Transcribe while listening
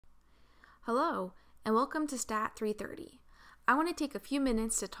Hello, and welcome to Stat 330. I want to take a few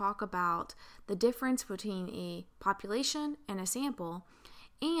minutes to talk about the difference between a population and a sample,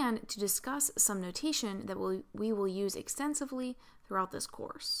 and to discuss some notation that we will use extensively throughout this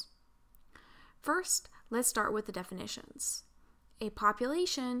course. First, let's start with the definitions. A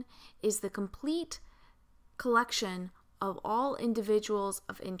population is the complete collection of all individuals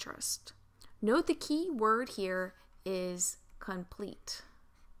of interest. Note the key word here is complete.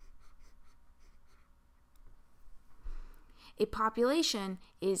 A population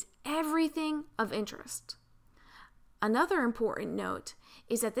is everything of interest. Another important note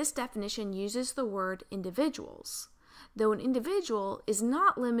is that this definition uses the word individuals, though an individual is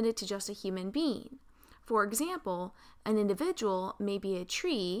not limited to just a human being. For example, an individual may be a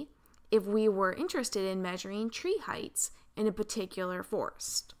tree if we were interested in measuring tree heights in a particular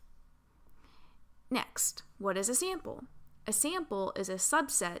forest. Next, what is a sample? A sample is a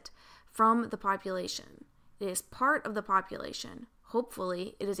subset from the population. It is part of the population.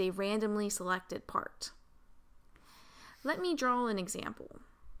 Hopefully, it is a randomly selected part. Let me draw an example.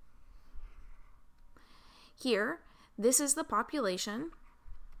 Here, this is the population.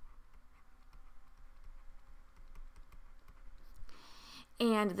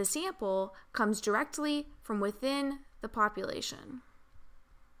 And the sample comes directly from within the population.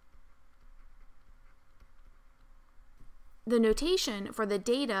 The notation for the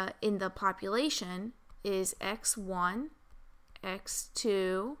data in the population is x1,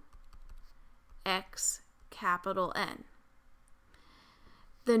 x2, x capital N.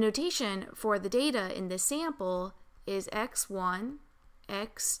 The notation for the data in the sample is x1,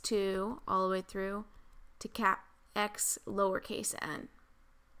 x2, all the way through to x lowercase n.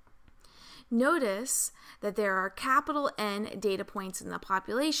 Notice that there are capital N data points in the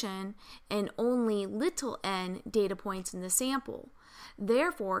population and only little n data points in the sample.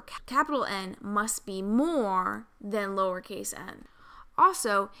 Therefore, capital N must be more than lowercase n.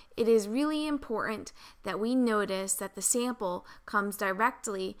 Also, it is really important that we notice that the sample comes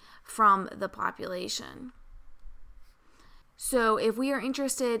directly from the population. So if we are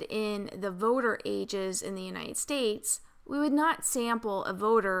interested in the voter ages in the United States, we would not sample a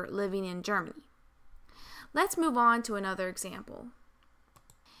voter living in Germany. Let's move on to another example.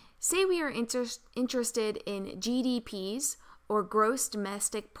 Say we are interested in GDPs, or gross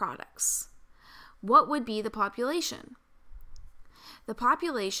domestic products. What would be the population? The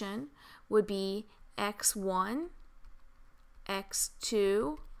population would be x1,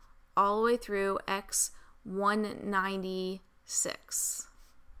 x2, all the way through x196,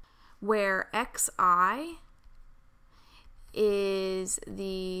 where xi is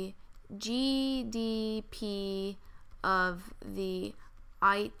the GDP of the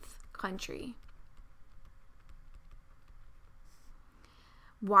ith country.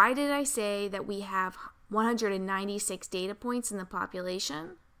 Why did I say that we have 196 data points in the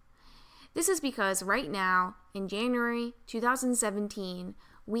population? This is because right now, in January 2017,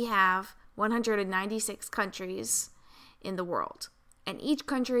 we have 196 countries in the world, and each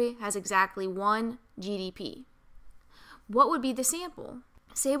country has exactly one GDP. What would be the sample?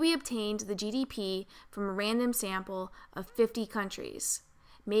 Say we obtained the GDP from a random sample of 50 countries.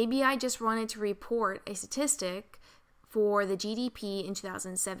 Maybe I just wanted to report a statistic for the GDP in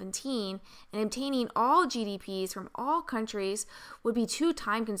 2017, and obtaining all GDPs from all countries would be too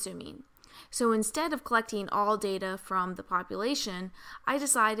time-consuming. So instead of collecting all data from the population, I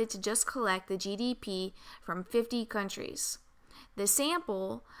decided to just collect the GDP from 50 countries. The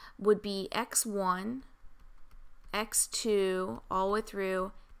sample would be x1, x2, all the way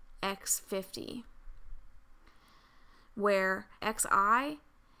through x50, where xi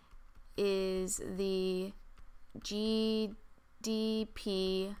is the GDP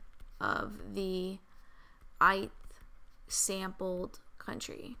of the ith sampled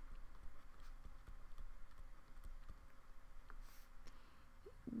country.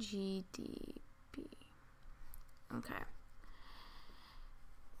 GDP. Okay.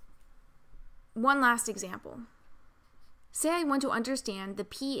 One last example. Say I want to understand the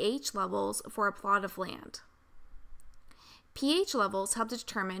pH levels for a plot of land. pH levels help to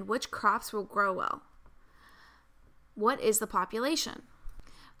determine which crops will grow well. What is the population?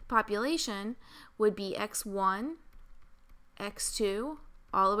 The population would be x1, x2,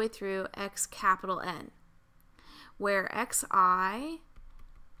 all the way through x capital N, where xi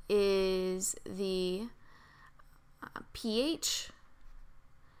is the pH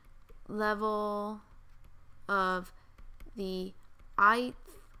level of the ith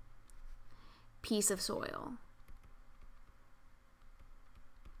piece of soil.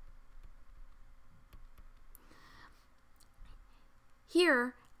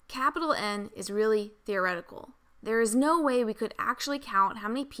 Here, capital N is really theoretical. There is no way we could actually count how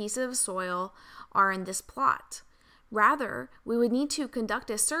many pieces of soil are in this plot. Rather, we would need to conduct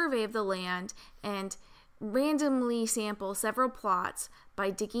a survey of the land and randomly sample several plots by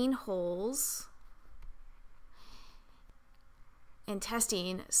digging holes and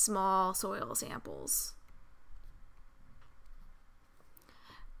testing small soil samples.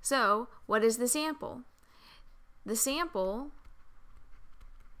 So, what is the sample? The sample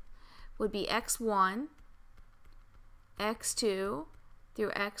would be x1, x2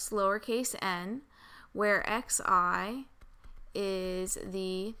 through x lowercase n, where xi is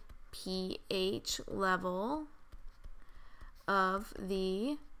the pH level of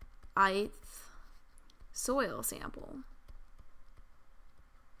the ith soil sample.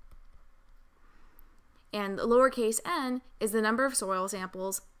 And lowercase n is the number of soil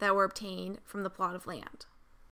samples that were obtained from the plot of land.